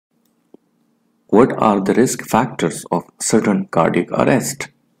What are the risk factors of sudden cardiac arrest?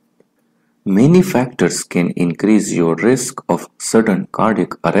 Many factors can increase your risk of sudden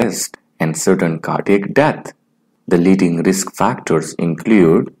cardiac arrest and sudden cardiac death. The leading risk factors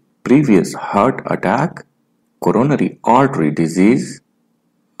include previous heart attack, coronary artery disease.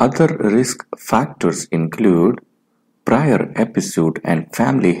 Other risk factors include prior episode and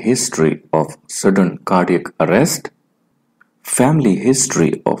family history of sudden cardiac arrest, family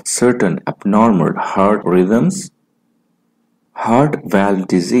history of certain abnormal heart rhythms, heart valve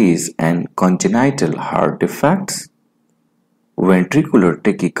disease and congenital heart defects, ventricular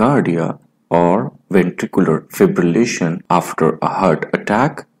tachycardia or ventricular fibrillation after a heart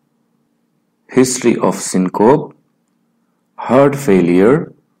attack, history of syncope, heart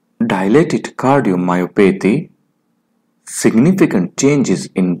failure, dilated cardiomyopathy, significant changes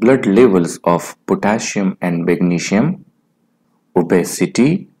in blood levels of potassium and magnesium,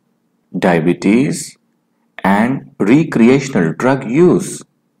 obesity, diabetes, and recreational drug use.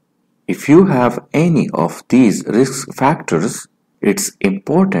 If you have any of these risk factors, it's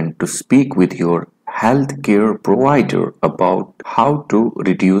important to speak with your healthcare provider about how to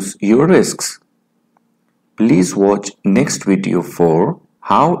reduce your risks. Please watch next video for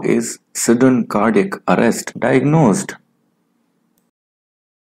how is sudden cardiac arrest diagnosed.